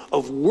him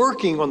of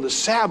working on the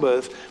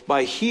Sabbath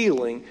by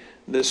healing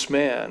this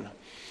man.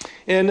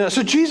 And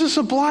so Jesus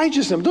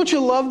obliges them. Don't you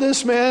love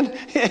this, man?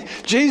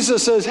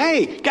 Jesus says,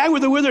 "Hey, guy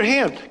with the withered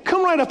hand,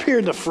 come right up here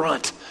in the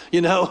front."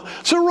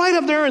 So right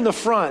up there in the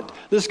front,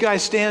 this guy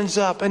stands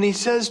up and he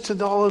says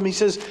to all of them, he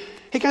says,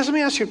 "Hey guys, let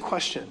me ask you a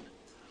question.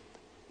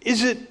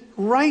 Is it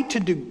right to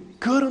do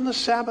good on the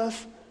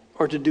Sabbath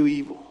or to do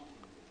evil?"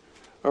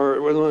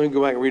 Or let me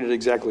go back and read it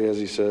exactly as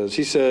he says.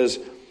 He says,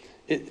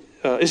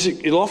 "Is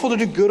it lawful to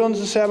do good on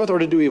the Sabbath or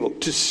to do evil?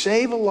 To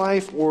save a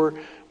life or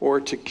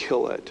to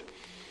kill it?"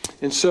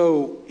 And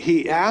so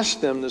he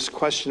asked them this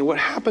question. What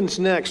happens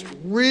next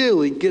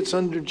really gets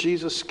under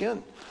Jesus'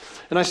 skin.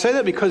 And I say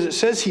that because it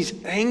says he's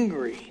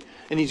angry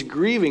and he's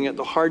grieving at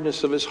the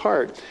hardness of his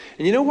heart.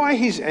 And you know why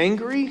he's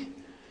angry?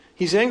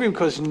 He's angry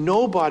because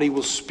nobody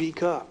will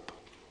speak up.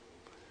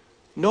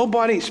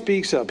 Nobody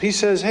speaks up. He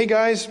says, "Hey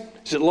guys,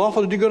 is it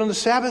lawful to do good on the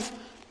Sabbath?"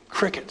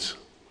 Crickets.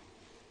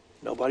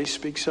 Nobody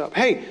speaks up.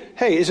 Hey,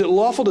 is it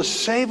lawful to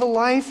save a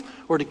life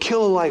or to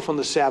kill a life on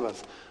the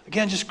Sabbath?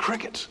 Again, just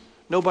crickets.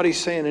 Nobody's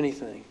saying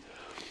anything.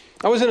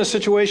 I was in a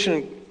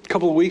situation a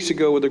couple of weeks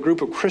ago with a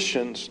group of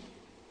Christians,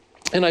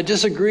 and I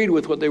disagreed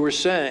with what they were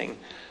saying.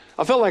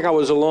 I felt like I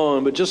was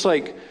alone, but just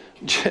like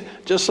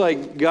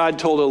God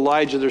told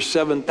Elijah there's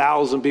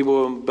 7,000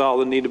 people in Baal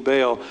that need to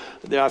Baal,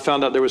 I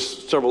found out there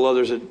was several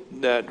others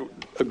that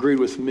agreed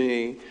with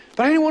me.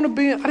 But I didn't want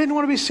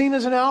to be seen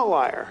as an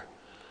outlier.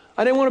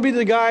 I didn't want to be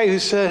the guy who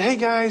said, hey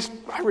guys,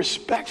 I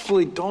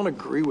respectfully don't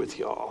agree with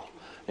y'all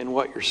in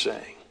what you're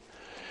saying.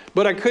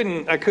 But I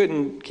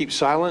couldn't keep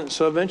silent,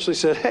 so I eventually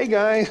said, hey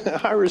guys,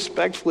 I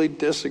respectfully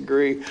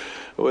disagree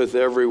with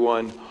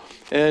everyone.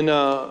 And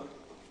I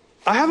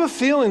have a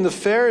feeling the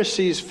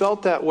Pharisees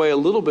felt that way a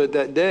little bit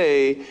that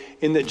day,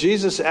 in that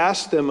Jesus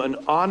asked them an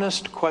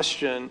honest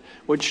question,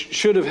 which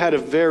should have had a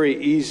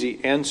very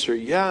easy answer.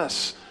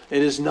 Yes,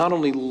 it is not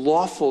only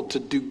lawful to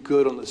do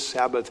good on the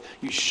Sabbath,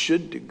 you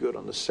should do good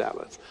on the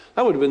Sabbath.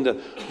 That would have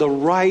been the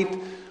right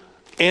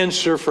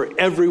answer for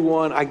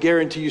everyone. I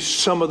guarantee you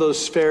some of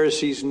those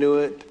Pharisees knew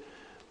it,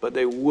 but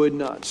they would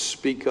not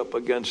speak up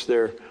against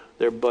their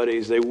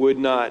buddies. They would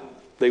not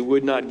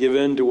give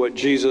in to what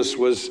Jesus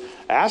was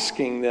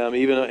asking them,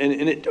 even,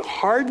 and it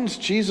hardens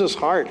Jesus'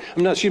 heart.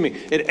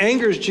 It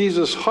angers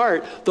Jesus'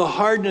 heart, the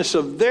hardness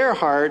of their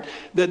heart,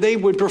 that they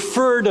would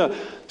prefer to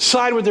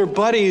side with their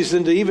buddies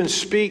than to even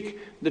speak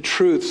the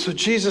truth. So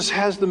Jesus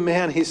has the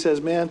man, he says,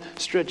 man,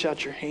 stretch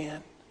out your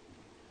hand.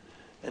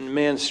 And the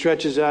man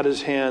stretches out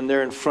his hand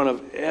there in front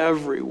of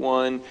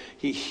everyone.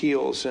 He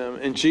heals him.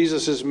 And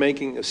Jesus is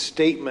making a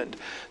statement.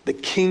 The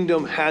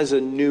kingdom has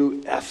a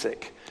new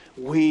ethic.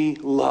 We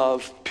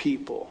love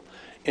people,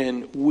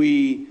 and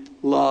we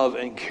love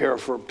and care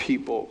for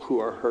people who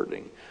are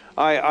hurting.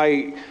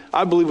 I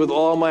believe with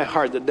all my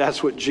heart that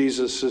that's what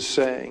Jesus is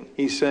saying.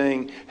 He's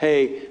saying,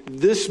 hey,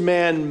 this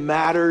man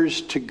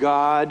matters to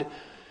God,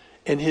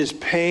 and his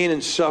pain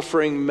and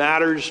suffering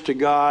matters to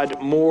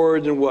God more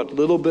than what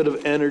little bit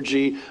of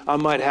energy I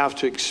might have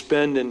to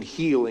expend in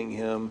healing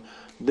him.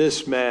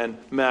 This man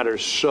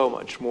matters so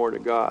much more to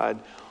God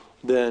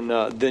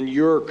than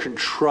your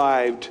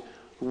contrived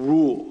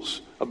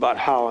rules about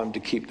how I'm to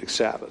keep the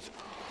Sabbath.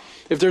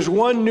 If there's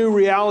one new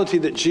reality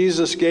that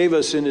Jesus gave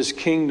us in his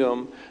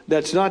kingdom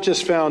that's not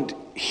just found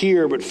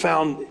here, but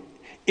found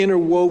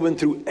interwoven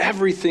through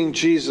everything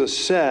Jesus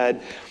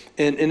said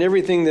and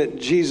everything that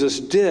Jesus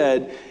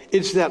did,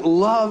 it's that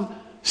love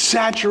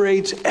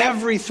saturates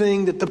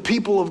everything that the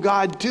people of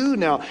God do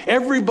now.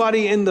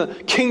 Everybody in the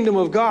kingdom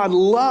of God,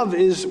 love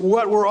is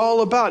what we're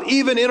all about,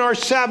 even in our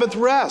Sabbath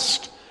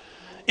rest.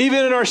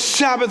 Even in our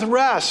Sabbath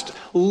rest,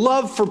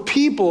 love for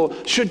people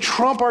should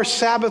trump our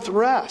Sabbath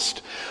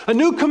rest. A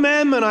new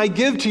commandment I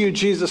give to you,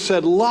 Jesus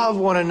said, love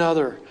one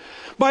another.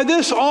 By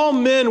this, all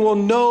men will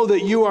know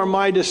that you are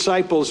my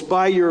disciples,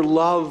 by your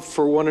love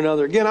for one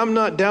another. Again, I'm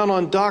not down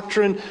on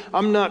doctrine.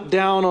 I'm not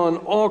down on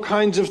all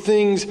kinds of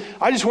things.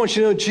 I just want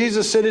you to know,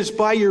 Jesus said it's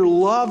by your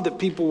love that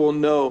people will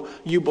know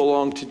you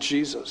belong to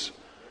Jesus.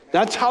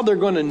 That's how they're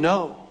going to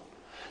know.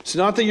 It's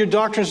not that your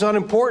doctrine is not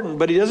important,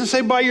 but he doesn't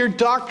say by your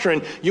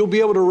doctrine you'll be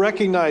able to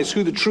recognize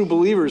who the true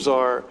believers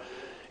are.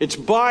 It's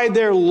by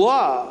their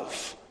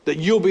love that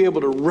you'll be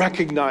able to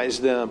recognize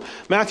them.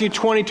 Matthew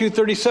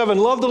 22:37,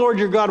 love the Lord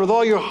your God with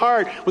all your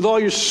heart, with all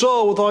your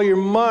soul, with all your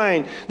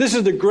mind. This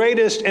is the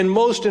greatest and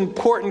most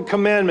important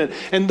commandment.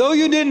 And though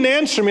you didn't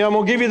answer me, I'm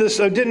going to give you this.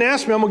 Didn't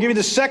ask me, I'm going to give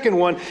you the second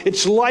one.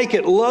 It's like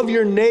it. Love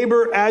your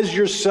neighbor as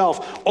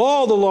yourself.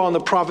 All the law and the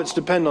prophets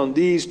depend on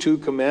these two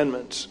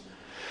commandments.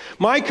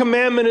 My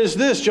commandment is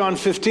this, John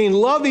 15,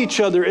 love each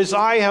other as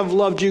I have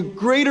loved you.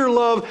 Greater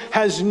love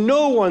has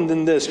no one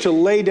than this, to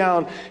lay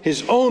down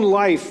his own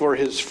life for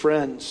his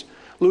friends.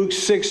 Luke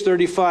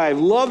 6:35,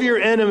 love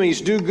your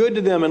enemies, do good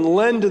to them and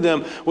lend to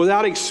them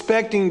without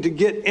expecting to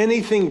get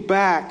anything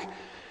back.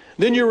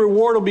 Then your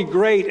reward will be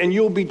great and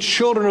you'll be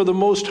children of the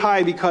Most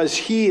High, because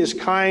he is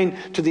kind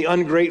to the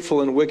ungrateful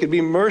and wicked.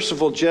 Be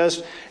merciful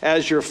just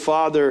as your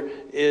Father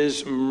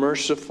is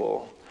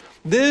merciful.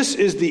 This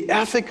is the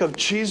ethic of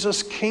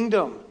Jesus'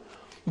 kingdom.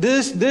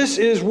 This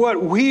is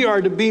what we are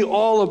to be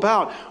all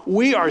about.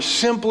 We are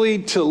simply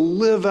to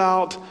live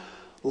out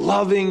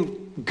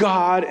loving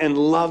God and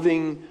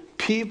loving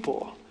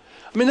people.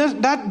 I mean,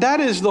 that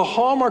is the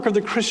hallmark of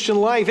the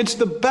Christian life. It's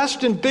the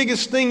best and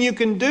biggest thing you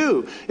can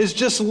do, is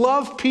just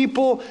love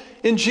people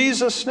in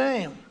Jesus'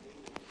 name.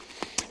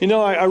 You know,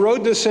 I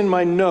wrote this in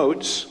my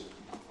notes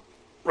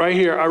right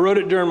here. I wrote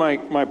it during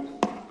my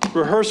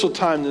rehearsal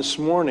time this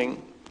morning.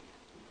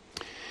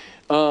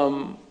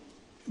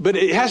 But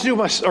it has to do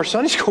with our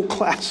Sunday school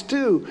class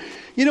too.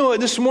 You know,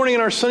 this morning in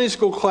our Sunday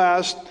school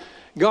class,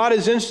 God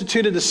has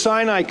instituted the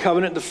Sinai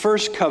covenant, the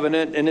first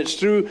covenant, and it's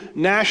through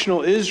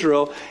national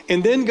Israel.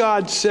 And then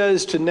God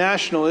says to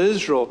national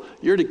Israel,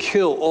 you're to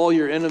kill all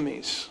your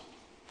enemies.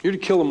 You're to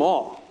kill them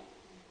all.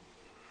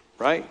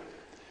 Right?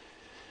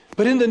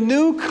 But in the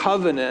new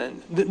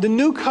covenant, the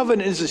new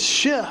covenant is a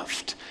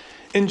shift.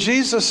 And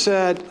Jesus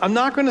said, I'm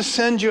not going to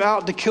send you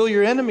out to kill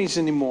your enemies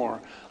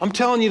anymore. I'm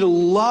telling you to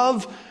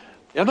love.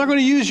 I'm not going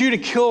to use you to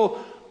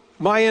kill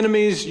my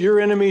enemies, your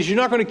enemies. You're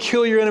not going to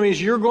kill your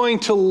enemies. You're going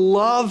to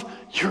love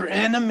your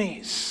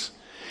enemies.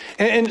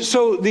 And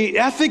so the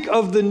ethic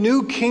of the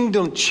new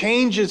kingdom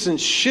changes and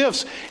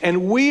shifts,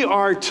 and we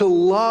are to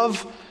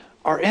love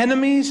our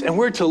enemies, and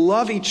we're to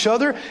love each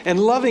other. And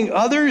loving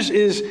others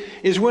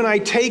is when I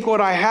take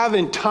what I have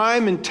in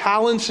time and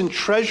talents and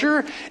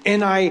treasure,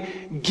 and I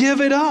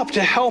give it up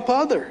to help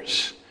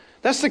others.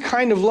 That's the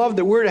kind of love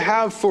that we're to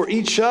have for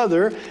each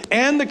other,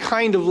 and the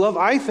kind of love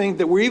I think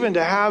that we're even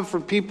to have for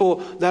people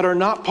that are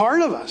not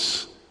part of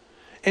us.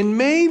 And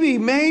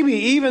maybe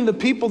even the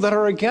people that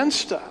are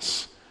against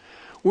us.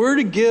 We're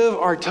to give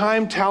our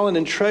time, talent,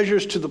 and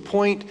treasures to the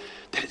point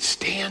that it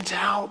stands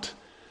out.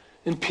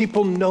 And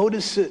people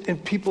notice it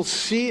and people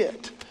see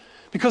it.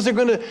 Because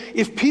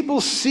if people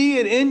see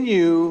it in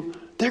you,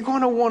 they're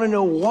going to want to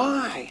know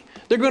why.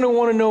 They're going to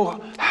want to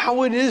know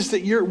how it is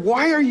that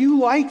why are you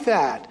like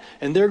that?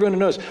 And they're going to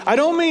notice. I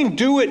don't mean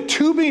do it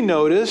to be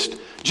noticed.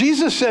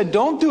 Jesus said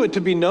don't do it to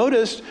be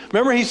noticed.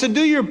 Remember, he said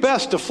do your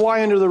best to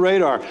fly under the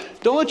radar.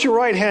 Don't let your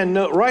right hand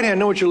know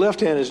what your left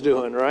hand is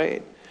doing,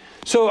 right?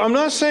 So I'm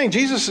not saying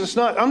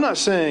I'm not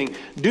saying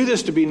do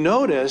this to be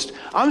noticed.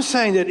 I'm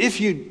saying that if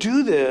you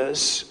do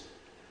this,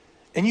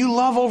 and you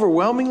love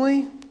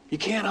overwhelmingly, you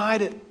can't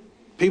hide it.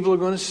 People are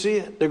going to see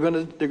it. They're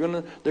going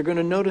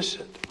to notice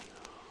it.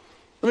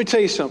 Let me tell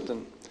you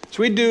something.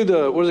 So we do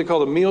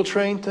the meal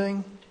train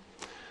thing.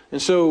 And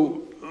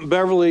so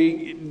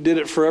Beverly did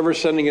it forever,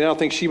 sending it out. I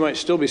think she might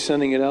still be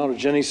sending it out, or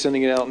Jenny's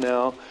sending it out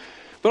now.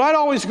 But I'd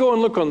always go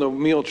and look on the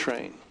meal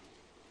train.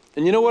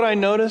 And you know what I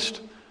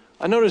noticed?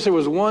 I noticed there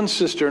was one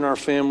sister in our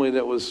family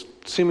that was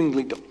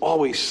seemingly to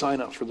always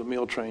sign up for the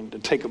meal train to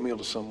take a meal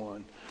to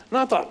someone. And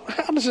I thought,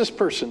 how does this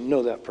person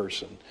know that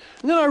person?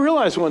 And then I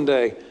realized one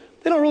day,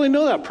 they don't really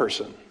know that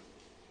person.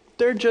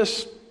 They're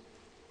just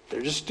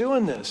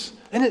doing this.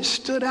 And it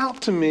stood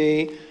out to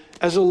me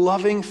as a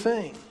loving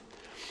thing.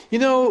 You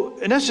know,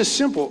 and that's just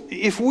simple.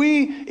 If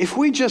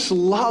we just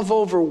love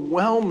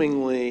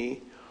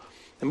overwhelmingly,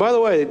 and by the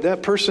way,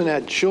 that person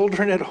had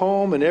children at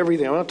home and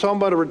everything. I'm not talking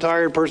about a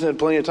retired person that had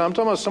plenty of time. I'm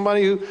talking about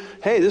somebody who,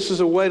 hey, this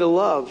is a way to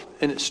love.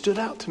 And it stood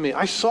out to me.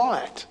 I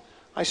saw it.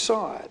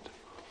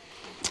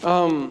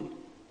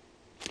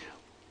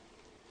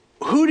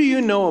 Who do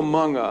you know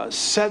among us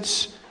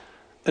sets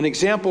an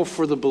example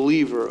for the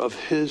believer of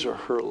his or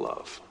her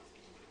love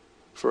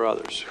for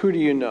others? Who do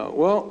you know?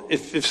 Well,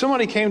 if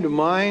somebody came to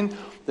mind,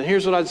 then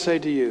here's what I'd say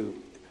to you.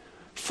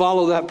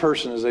 Follow that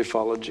person as they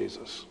follow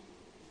Jesus.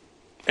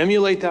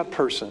 Emulate that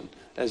person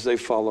as they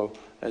follow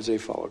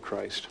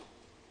Christ.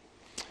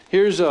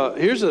 Here's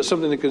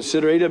something to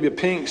consider. A.W.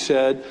 Pink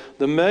said,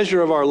 the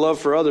measure of our love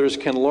for others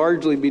can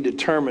largely be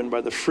determined by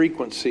the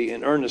frequency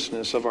and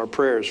earnestness of our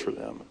prayers for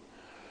them.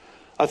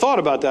 I thought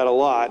about that a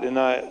lot, and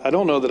I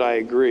don't know that I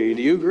agree.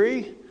 Do you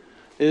agree?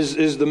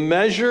 Is the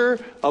measure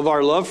of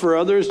our love for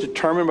others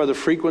determined by the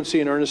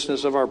frequency and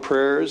earnestness of our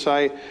prayers?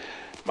 I'm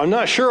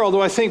not sure,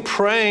 although I think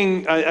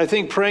praying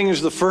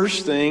is the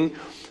first thing.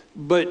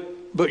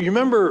 But you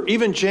remember,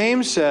 even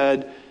James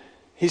said,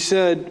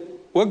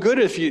 what good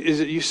is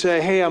it you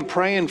say, hey, I'm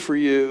praying for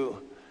you.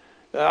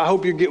 I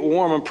hope you get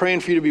warm. I'm praying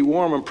for you to be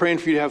warm. I'm praying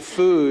for you to have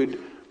food,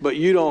 but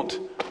you don't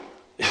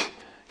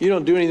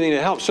do anything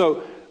to help.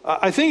 So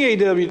I think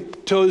A.W.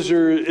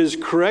 Tozer is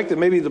correct that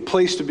maybe the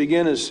place to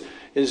begin is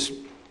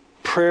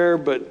prayer,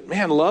 but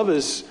man, love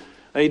is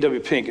A.W.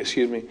 Pink,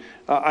 excuse me.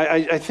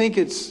 I think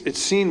it's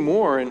seen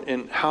more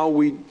in how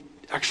we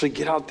actually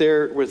get out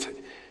there with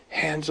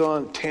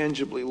hands-on,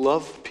 tangibly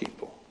love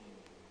people.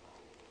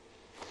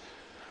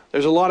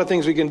 There's a lot of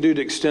things we can do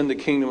to extend the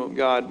kingdom of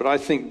God, but I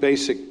think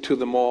basic to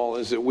them all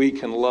is that we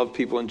can love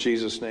people in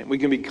Jesus' name. We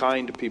can be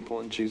kind to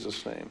people in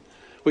Jesus' name.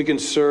 We can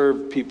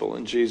serve people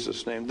in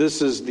Jesus' name.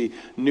 This is the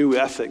new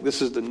ethic.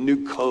 This is the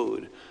new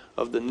code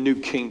of the new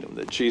kingdom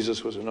that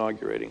Jesus was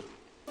inaugurating.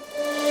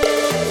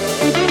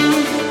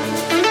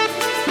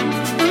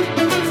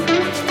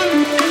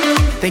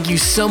 Thank you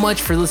so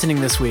much for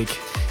listening this week.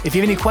 If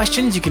you have any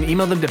questions, you can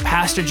email them to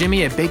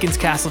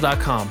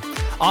pastorjimmy@baconscastle.com.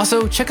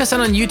 Also, check us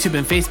out on YouTube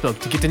and Facebook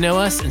to get to know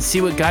us and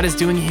see what God is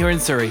doing here in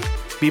Surrey.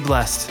 Be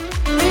blessed.